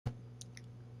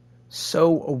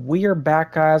So we are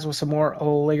back, guys, with some more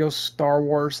Lego Star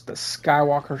Wars: The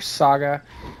Skywalker Saga.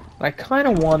 And I kind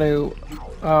of want to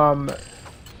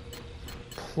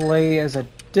play as a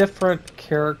different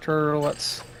character.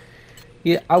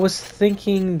 Yeah, I was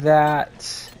thinking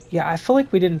that. Yeah, I feel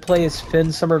like we didn't play as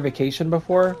Finn Summer Vacation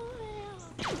before.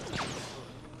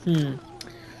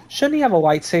 Shouldn't he have a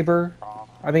lightsaber?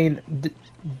 I mean,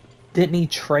 didn't he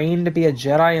train to be a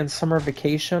Jedi in Summer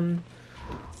Vacation?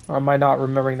 Or am I not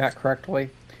remembering that correctly?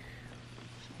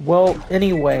 Well,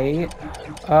 anyway,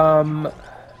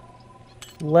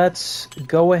 let's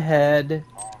go ahead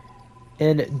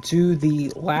and do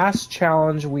the last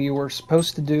challenge we were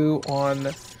supposed to do on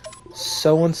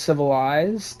So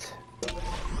Uncivilized.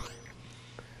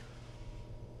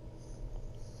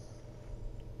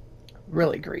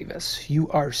 Really, Grievous, you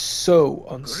are so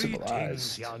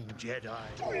uncivilized. Greetings, young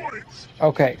Jedi.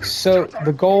 Okay, so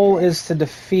the goal is to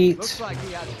defeat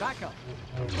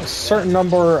a certain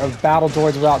number of battle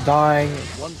droids without dying.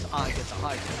 Once I get the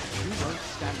high ground, you won't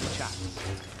stand a chance.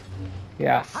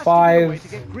 Yeah,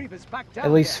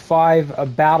 at least five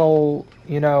battle,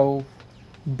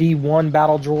 B1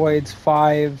 battle droids,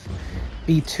 five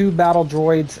B2 battle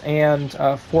droids, and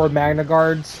 4 Magna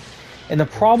Guards. And the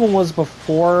problem was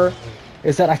before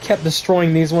is that I kept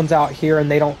destroying these ones out here and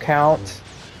they don't count.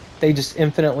 They just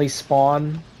infinitely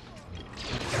spawn.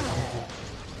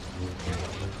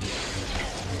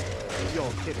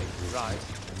 You're kidding, right?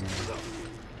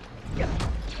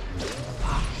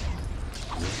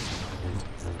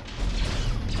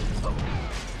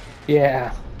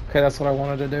 Yeah, okay, that's what I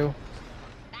wanted to do.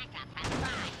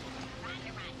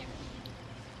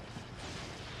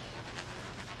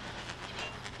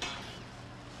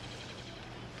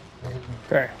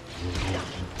 Okay.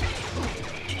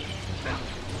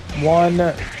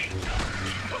 1,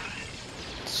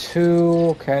 2.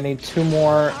 Okay, I need 2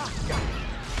 more.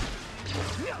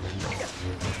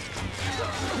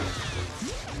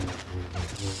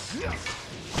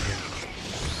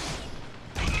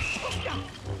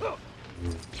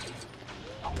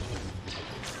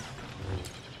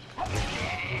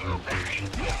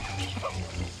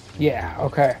 Yeah,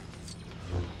 okay.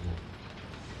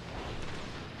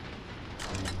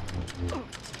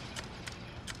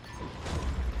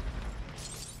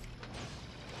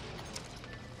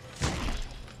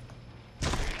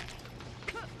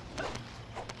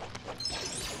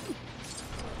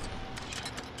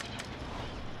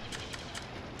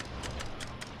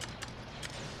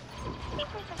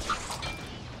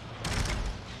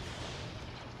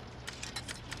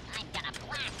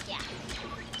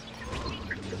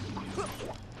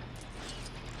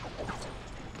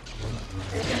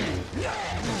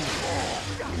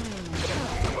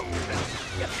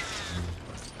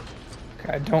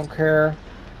 Okay, I don't care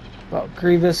about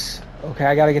Grievous. Okay,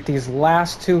 I gotta get these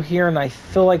last 2 here, and I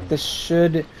feel like this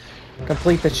should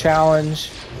complete the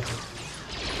challenge.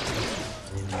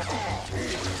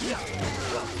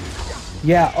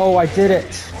 Yeah, oh, I did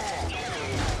it.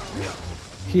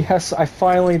 Yes, I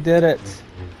finally did it.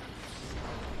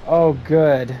 Oh,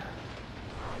 good.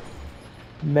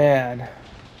 Man.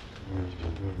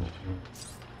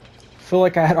 Feel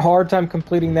like I had a hard time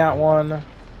completing that one,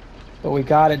 but we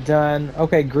got it done.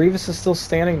 Okay, Grievous is still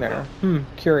standing there.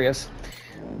 Curious.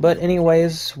 But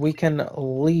anyways, we can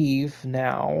leave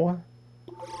now.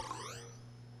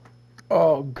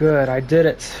 Oh, good, I did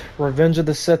it. Revenge of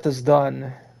the Sith is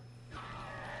done.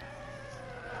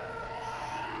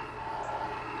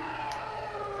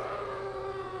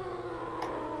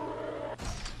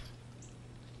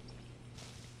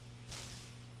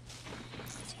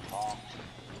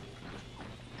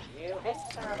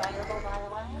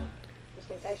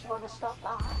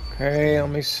 Okay, let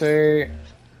me see.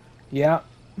 Yeah,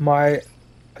 my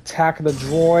Attack of the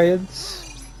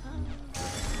Droids.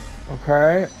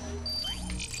 Okay.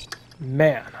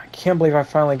 Man, I can't believe I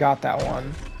finally got that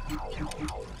one.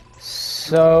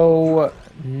 So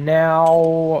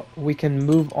now we can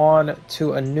move on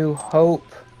to A New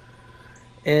Hope.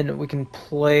 And we can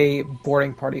play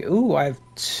Boarding Party. Ooh, I have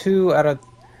 2 out of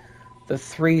the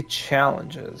 3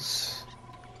 challenges.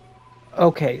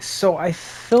 Okay, so I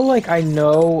feel like I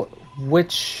know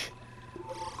which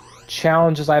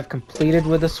challenges I've completed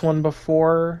with this one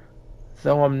before,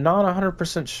 though I'm not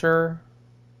 100% sure.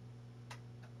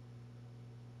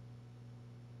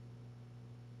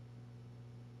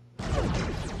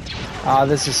 Ah,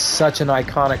 this is such an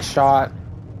iconic shot.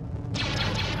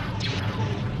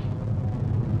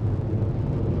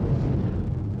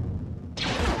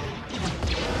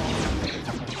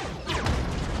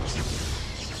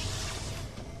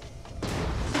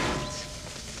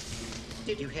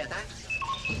 Did you hear that?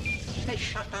 They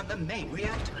shut down the main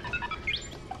reactor.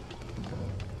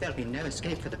 There'll be no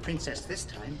escape for the princess this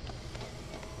time.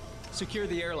 Secure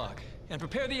the airlock and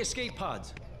prepare the escape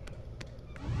pods.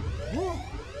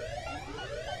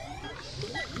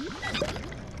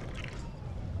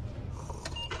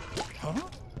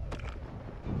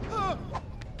 Huh?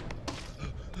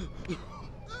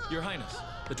 Your Highness,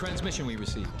 the transmission we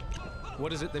received.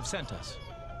 What is it they've sent us?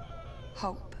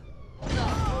 Hope.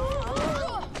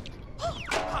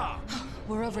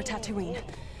 We're over Tatooine.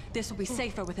 This will be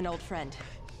safer with an old friend.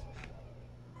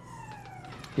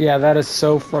 Yeah, that is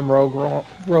so from Rogue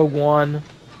One.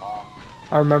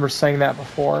 I remember saying that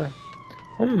before.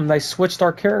 They switched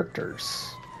our characters.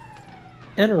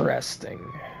 Interesting.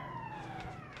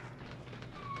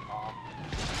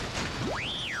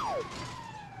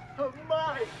 Oh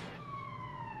my!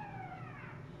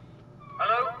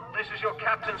 Hello, this is your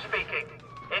captain speaking.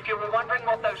 If you were wondering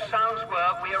what those sounds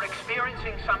were, we are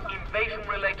experiencing some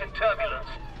invasion-related turbulence.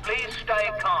 Please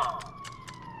stay calm.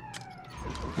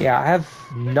 Yeah, I have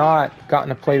not gotten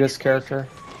to play this character.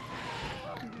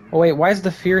 Oh wait, why is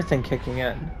the fear thing kicking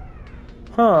in?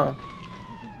 Huh.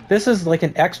 This is like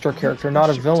an extra character, not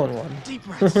a villain one. Deep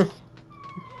breaths.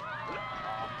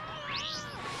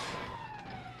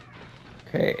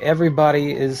 Okay,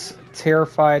 everybody is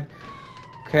terrified.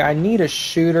 Okay, I need a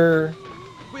shooter.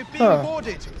 We're being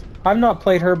boarded. I've not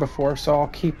played her before, so I'll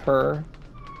keep her.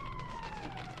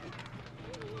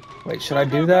 Wait, should I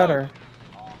do that or?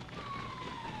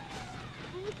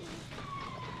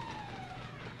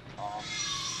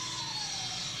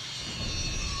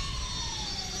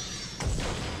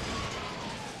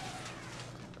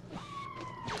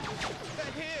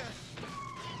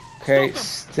 Okay,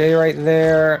 stay right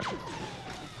there.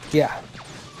 Yeah.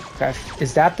 Okay,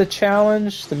 is that the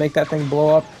challenge? To make that thing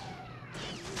blow up?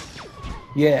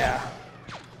 Yeah.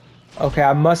 Okay,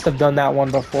 I must have done that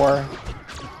one before.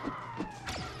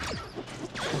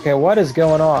 Okay, what is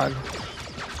going on?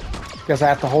 Guess I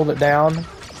have to hold it down.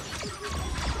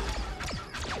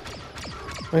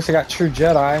 At least I got True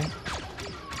Jedi.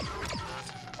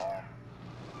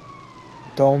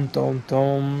 Dum dum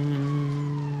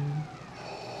dum.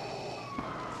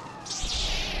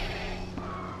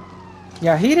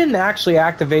 Yeah, he didn't actually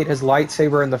activate his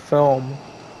lightsaber in the film.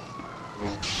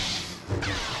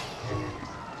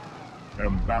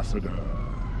 Ambassador,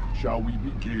 shall we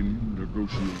begin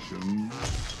negotiations?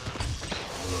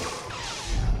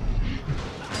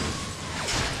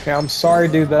 Okay, I'm sorry,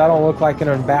 dude, but I don't look like an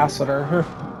ambassador.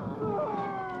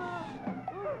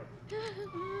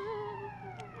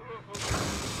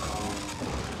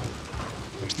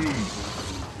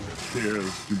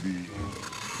 Appears to be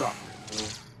stuck.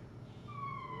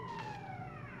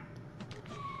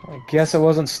 I guess it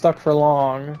wasn't stuck for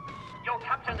long. Your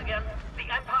captain again. The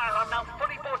Empire are now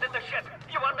fully boarded the ship.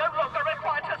 You are no longer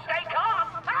required to stay calm.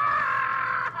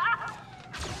 Ah!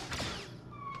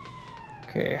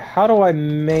 Okay, how do I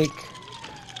make...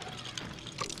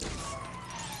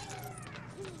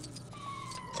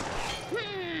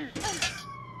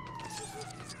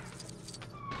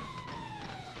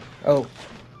 Oh.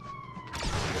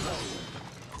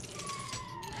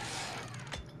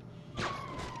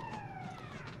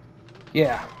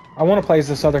 Yeah, I want to play as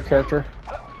this other character.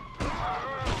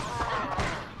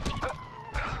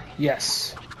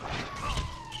 Yes.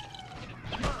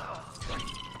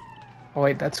 Oh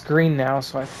wait, that's green now,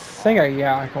 so I think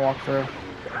I can walk through.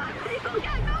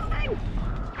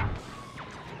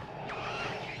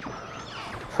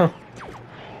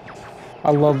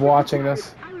 I love watching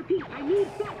this.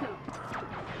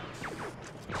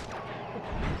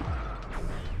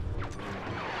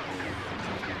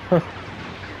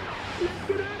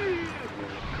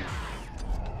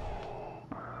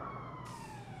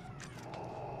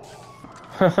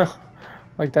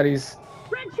 Like that he's...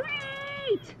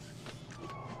 Retreat!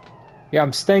 Yeah,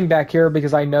 I'm staying back here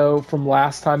because I know from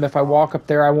last time if I walk up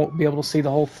there I won't be able to see the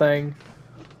whole thing.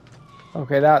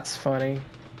 Okay, that's funny.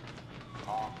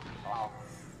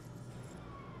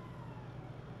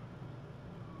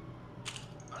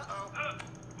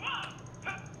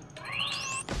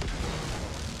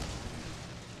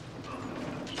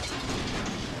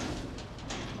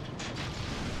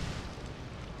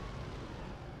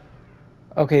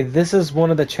 Okay, this is one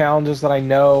of the challenges that I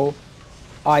know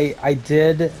I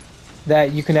did,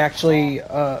 that you can actually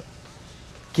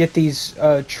get these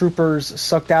troopers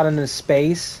sucked out into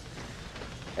space,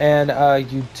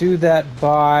 and you do that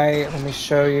by, let me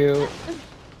show you.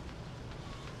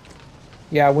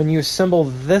 Yeah, when you assemble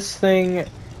this thing,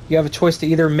 you have a choice to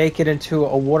either make it into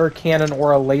a water cannon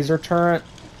or a laser turret,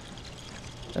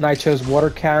 and I chose water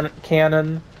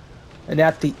cannon. And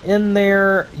at the end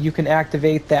there, you can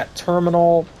activate that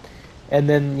terminal, and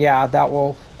then, yeah, that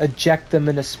will eject them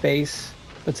into space.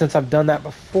 But since I've done that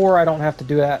before, I don't have to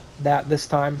do that this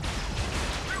time.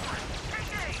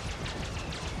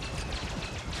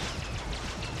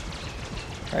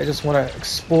 I just want to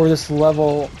explore this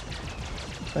level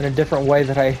in a different way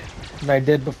than I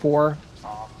did before.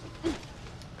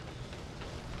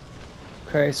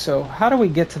 Okay, so how do we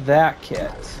get to that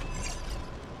kit?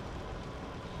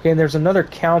 Okay, and there's another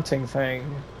counting thing.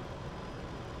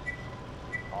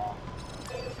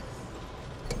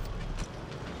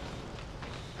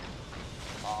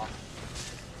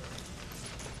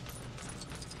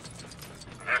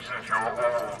 This is your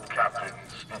old captain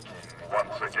speaking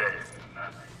once again.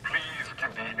 Please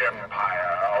give the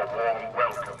Empire a warm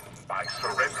welcome by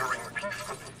surrendering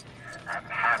peacefully and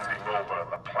handing over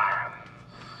the plans.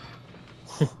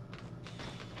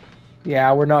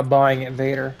 Yeah, we're not buying it,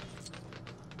 Vader.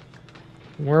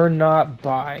 We're not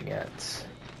buying it.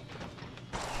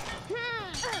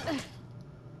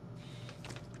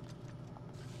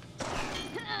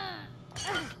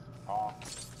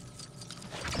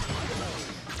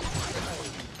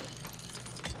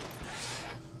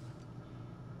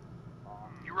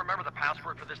 You remember the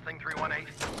password for this thing, 318?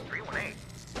 318?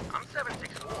 I'm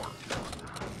 764.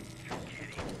 You're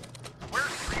kidding. Where's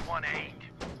 318?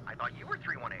 I thought you were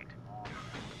 318.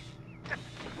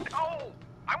 Oh,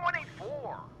 I'm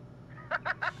 184.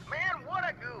 Man, what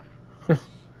a goof.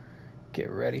 Get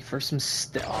ready for some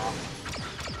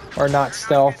stealth. Or not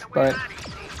stealth, but...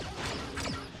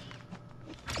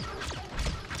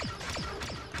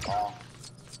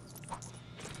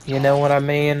 You know what I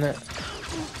mean?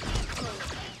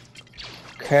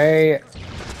 Okay.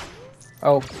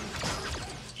 Oh.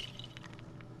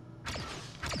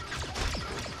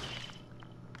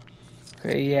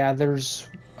 Okay, yeah, there's...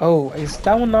 Oh, is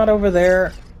that one not over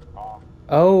there?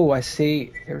 Oh, I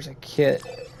see. There's a kit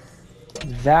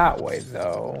that way,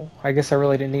 though. I guess I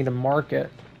really didn't need to mark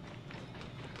it.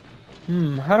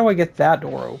 How do I get that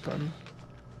door open?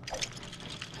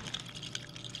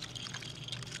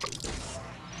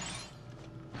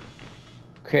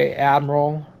 Okay,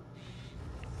 Admiral.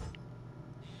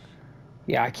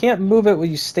 Yeah, I can't move it with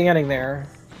you standing there.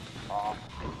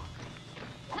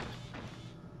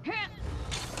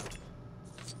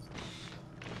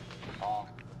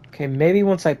 Okay, maybe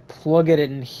once I plug it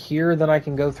in here, then I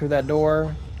can go through that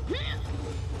door.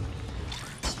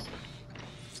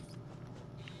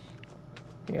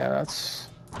 Yeah, that's...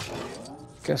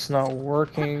 guess not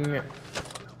working.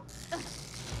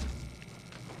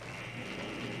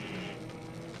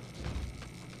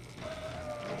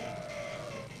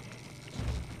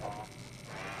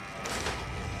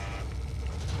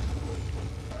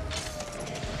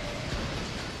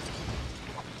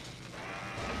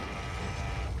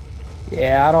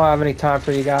 Yeah, I don't have any time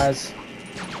for you guys.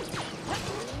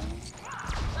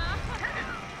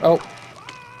 Oh.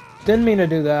 Didn't mean to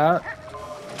do that.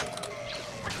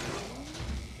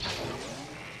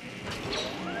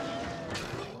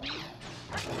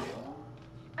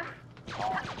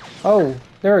 Oh,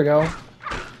 there we go.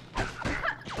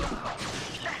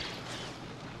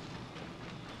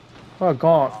 Oh,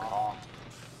 gonk.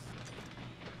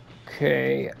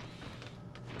 Okay.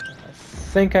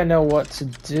 I think I know what to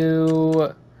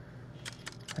do.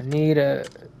 I need a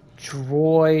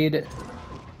droid.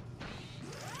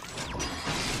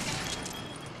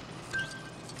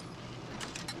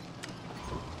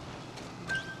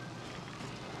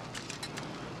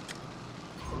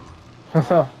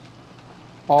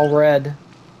 All red.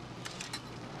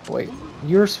 Wait,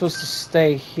 you're supposed to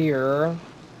stay here.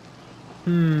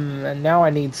 And now I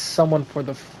need someone for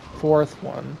the fourth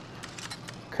one.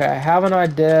 Okay, I have an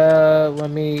idea. Let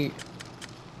me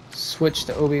switch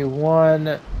to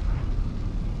Obi-Wan.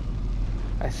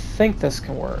 I think this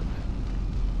can work.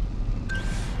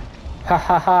 Ha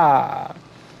ha ha!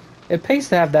 It pays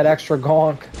to have that extra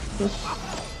gonk.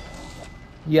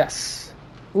 Yes.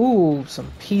 Ooh, some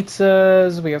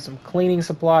pizzas. We have some cleaning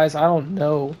supplies. I don't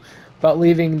know about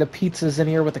leaving the pizzas in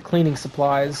here with the cleaning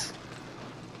supplies.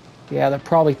 Yeah, they're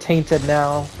probably tainted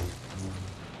now.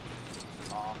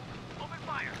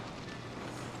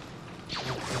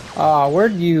 Ah,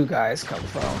 where'd you guys come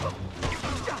from?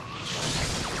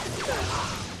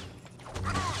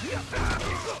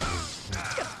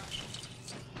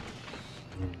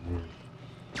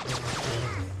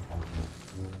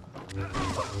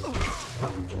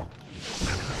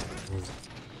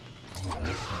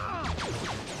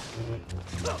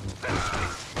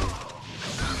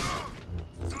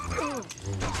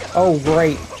 Oh,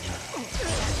 great.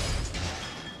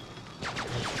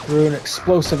 Threw an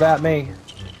explosive at me.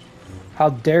 How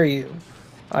dare you?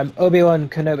 I'm Obi-Wan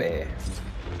Kenobi.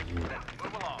 Move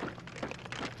along.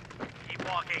 Keep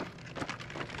walking.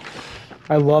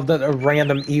 I love that a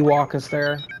random Ewok is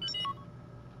there.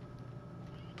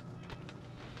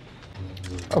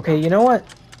 Okay, you know what?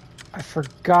 I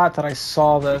forgot that I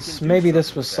saw this. Maybe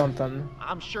this was something.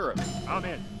 I'm sure of it. I'm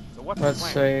in. So what's Let's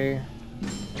the plan?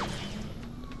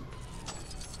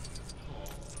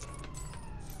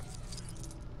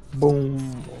 see.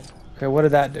 Boom. Okay, what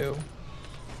did that do?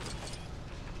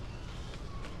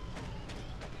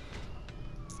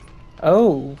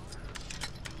 Oh.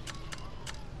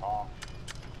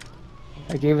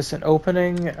 That gave us an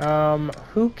opening.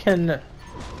 Who can...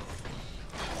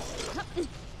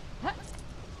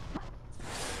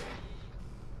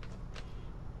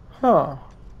 Huh.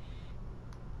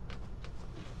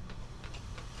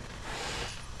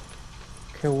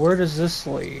 Okay, where does this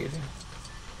lead?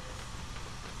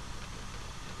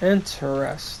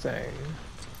 Interesting.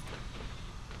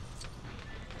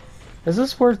 Is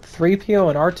this where 3PO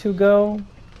and R2 go?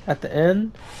 At the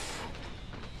end?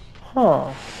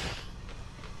 Huh.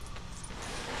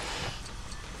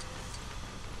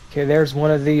 Okay, there's one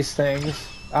of these things.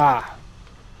 Ah.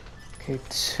 Okay,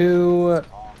 2...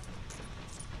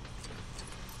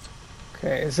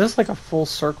 Okay, is this like a full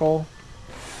circle?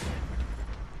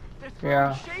 They're throwing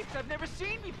Yeah. shapes I've never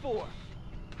seen before.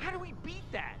 How do we beat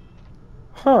that?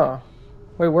 Huh.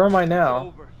 Wait, where am I It's now?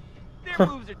 over. Their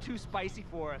moves are too spicy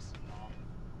for us.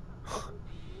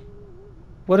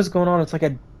 What is going on? It's like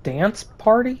a dance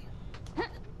party?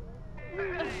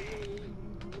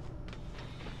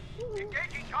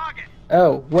 Engaging target.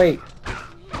 Oh, wait.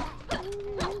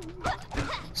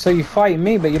 So you fight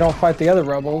me, but you don't fight the other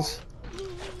rebels.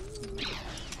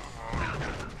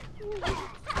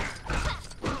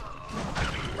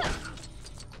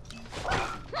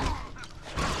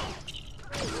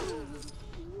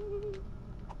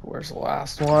 Where's the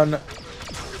last one?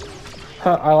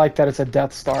 Huh, I like that it's a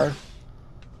Death Star.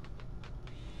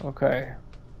 Okay.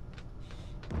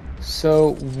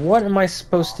 So, what am I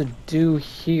supposed to do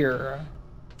here?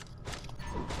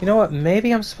 You know what?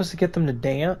 Maybe I'm supposed to get them to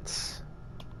dance?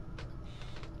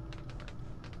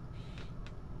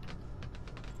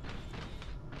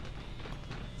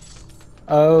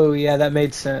 Oh, yeah, that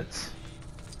made sense.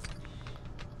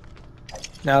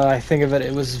 Now that I think of it,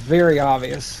 it was very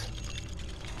obvious.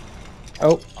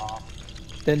 Oh.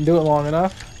 Didn't do it long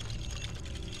enough.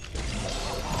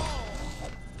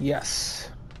 Yes.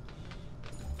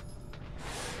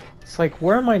 It's like,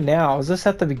 where am I now? Is this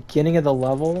at the beginning of the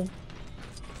level?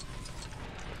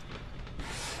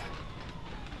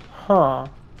 Huh.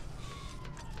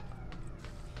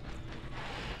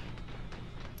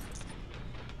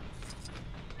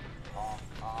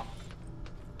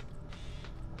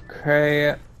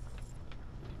 Okay.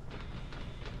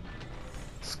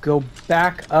 Let's go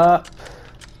back up.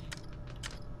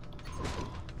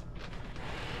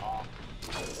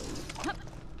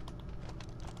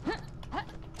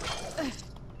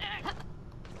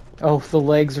 Oh, the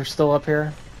legs are still up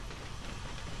here.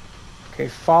 Okay,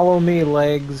 follow me,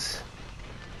 legs.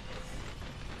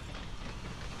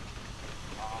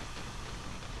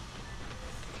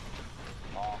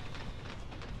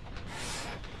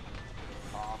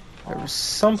 There's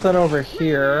something over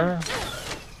here.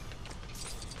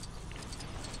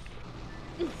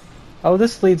 Oh,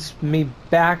 this leads me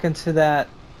back into that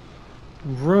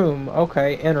room.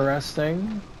 Okay,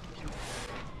 interesting.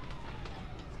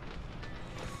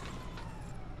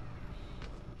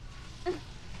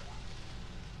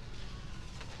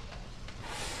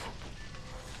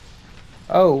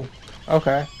 Oh,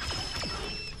 okay.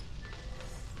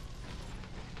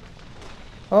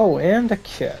 Oh, and the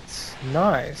kits.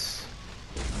 Nice.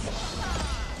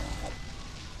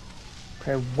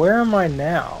 Okay, where am I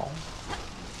now?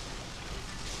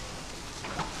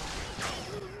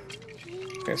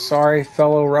 Okay, sorry,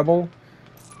 fellow rebel.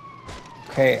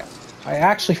 Okay, I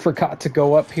actually forgot to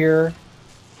go up here,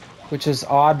 which is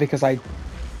odd because I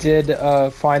did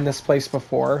find this place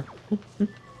before.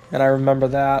 And I remember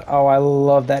that. Oh, I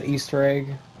love that Easter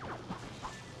egg.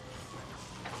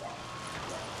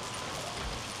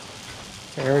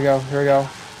 Okay, here we go, here we go.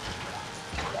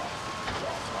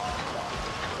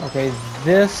 Okay,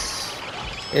 this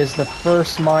is the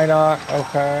first Minot.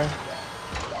 Okay.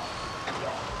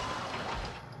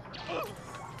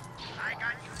 I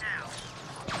got you now.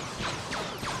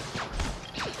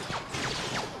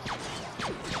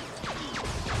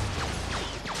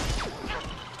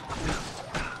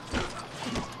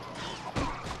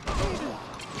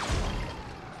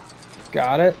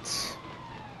 Got it.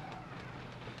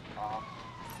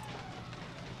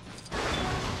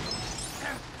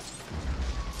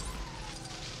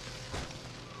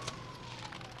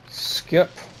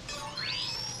 Skip.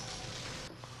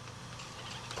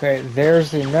 Okay,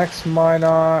 there's the next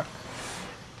Minoc.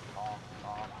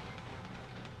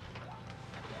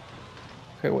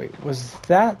 Okay, wait, was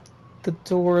that the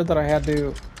door that I had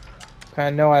to... Okay, I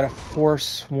know I had to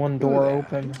force one door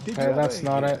open. Okay, that's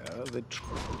not it.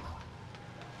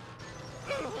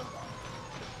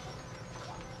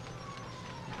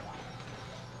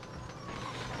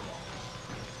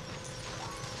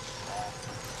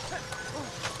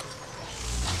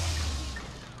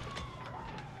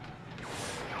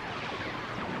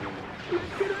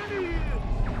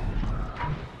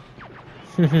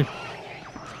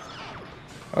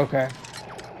 Okay.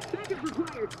 Backup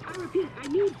required. I repeat, I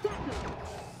need backup.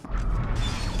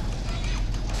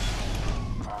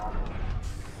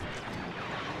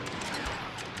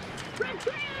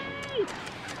 Retreat!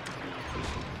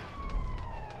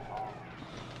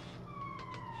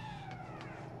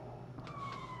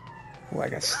 Well, I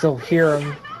can still hear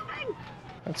him.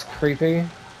 That's creepy.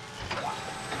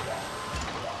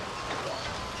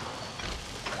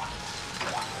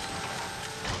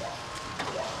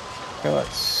 Okay,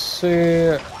 let's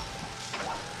see.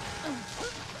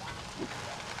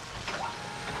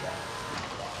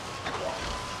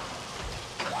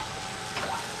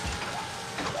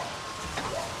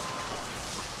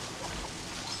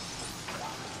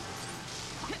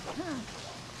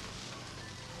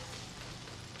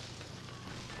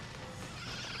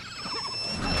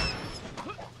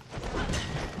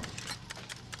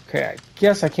 Okay, I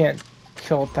guess I can't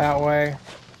kill it that way.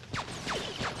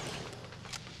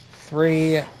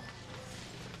 3. They're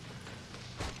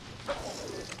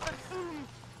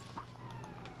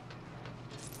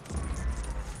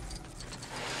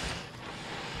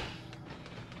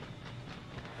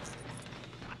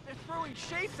throwing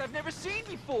shapes I've never seen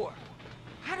before.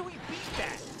 How do we beat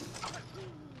that?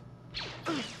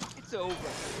 It's over.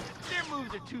 Their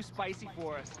moves are too spicy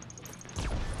for us.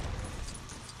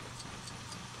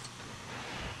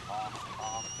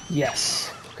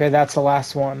 Yes. Okay, that's the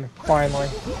last one. Finally.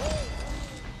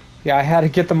 Yeah, I had to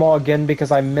get them all again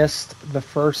because I missed the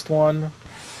first one.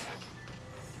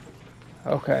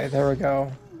 Okay, there we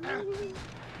go.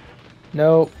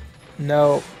 Nope.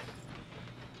 Nope.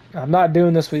 I'm not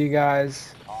doing this with you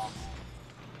guys.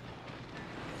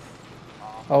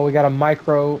 Oh, we got a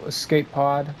micro escape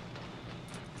pod.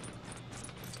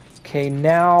 Okay,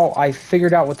 now I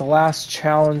figured out what the last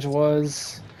challenge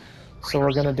was. So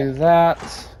we're gonna do that.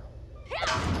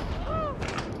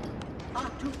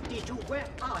 R2-D2, where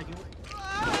are you?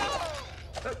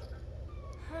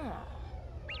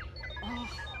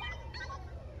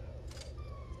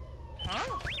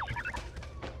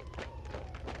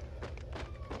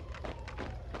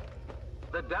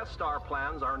 The Death Star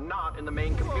plans are not in the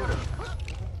main computer.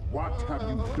 What have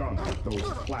you done with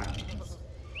those plans?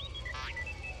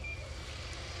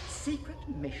 Secret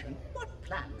mission? What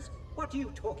plans? What are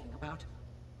you talking about?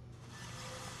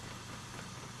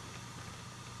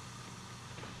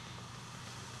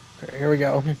 Okay, here we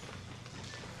go.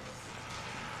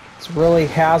 It's really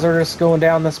hazardous going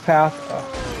down this path.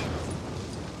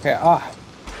 Okay,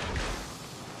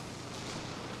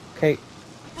 Okay.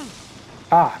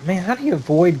 Man, how do you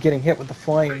avoid getting hit with the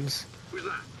flames? Who's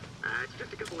that? It's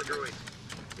just a couple of droids.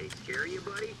 They scare you,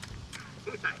 buddy?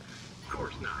 Of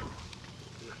course not.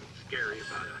 Nothing scary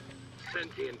about a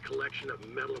sentient collection of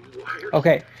metal and wires.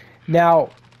 Okay, now,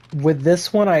 with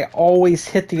this one, I always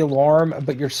hit the alarm,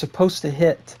 but you're supposed to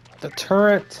hit the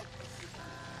turret,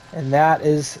 and that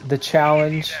is the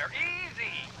challenge. Easy.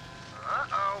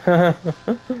 Uh-oh.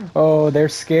 Oh, they're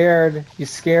scared. You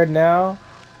scared now?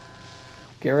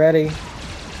 Get ready.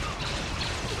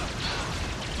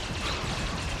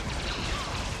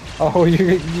 Oh,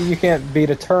 you can't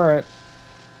beat a turret.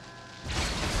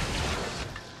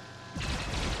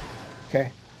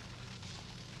 Okay.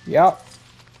 Yep.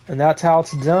 And that's how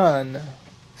it's done,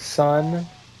 son.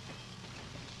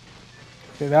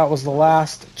 Okay, that was the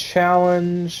last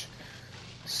challenge.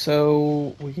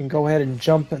 So we can go ahead and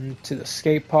jump into the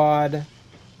escape pod.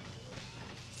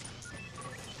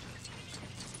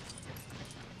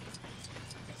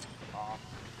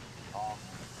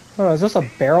 Oh, is this a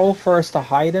barrel for us to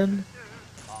hide in?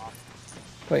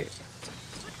 Wait.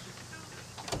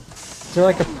 Is there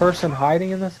like a person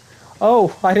hiding in this?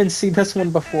 Oh, I didn't see this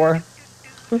one before.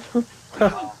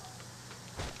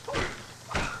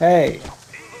 Hey.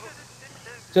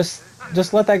 Just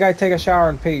let that guy take a shower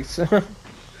in peace.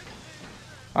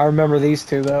 I remember these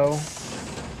two though.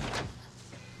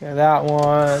 Yeah, that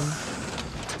one.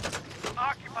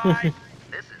 Occupied.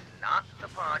 This is not the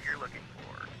pod you're looking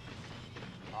for.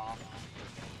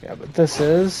 Yeah, but this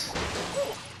is.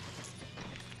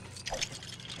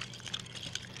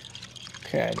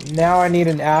 Okay, now I need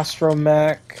an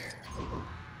astromech.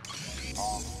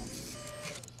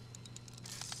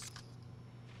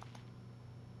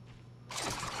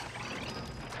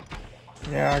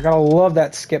 Yeah, I gotta love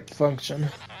that skip function.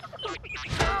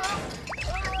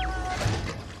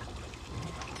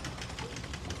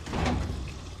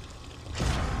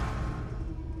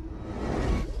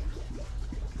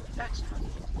 That's funny.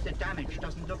 The damage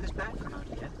doesn't look as bad from out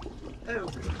here. Oh.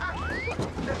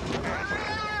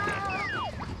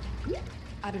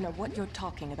 I don't know what you're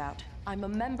talking about. I'm a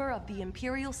member of the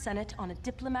Imperial Senate on a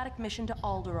diplomatic mission to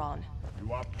Alderaan.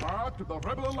 You are part of the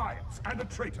Rebel Alliance and a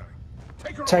traitor.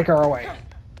 Take her away.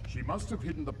 She must have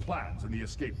hidden the plans in the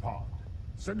escape pod.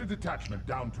 Send a detachment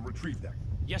down to retrieve them.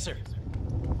 Yes, sir.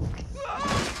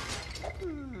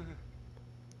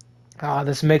 Ah,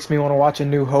 this makes me want to watch A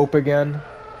New Hope again.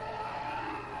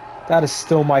 That is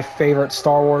still my favorite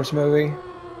Star Wars movie.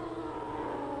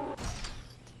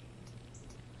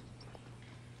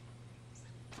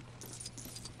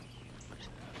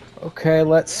 Okay,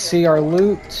 let's see our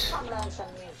loot.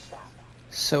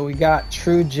 So we got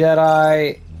True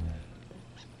Jedi.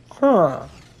 Huh.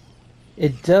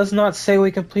 It does not say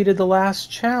we completed the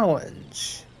last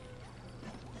challenge.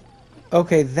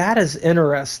 Okay, that is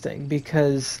interesting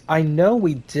because I know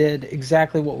we did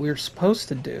exactly what we were supposed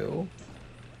to do.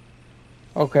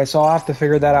 Okay, so I'll have to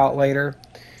figure that out later.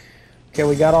 Okay,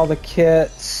 we got all the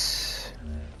kits.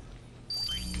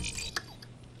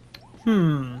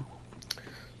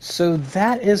 So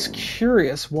that is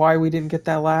curious why we didn't get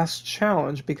that last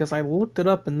challenge, because I looked it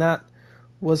up and that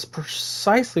was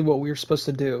precisely what we were supposed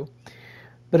to do.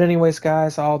 But anyways,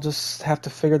 guys, I'll just have to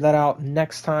figure that out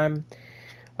next time.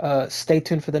 Stay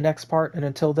tuned for the next part, and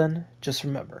until then, just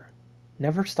remember,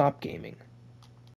 never stop gaming.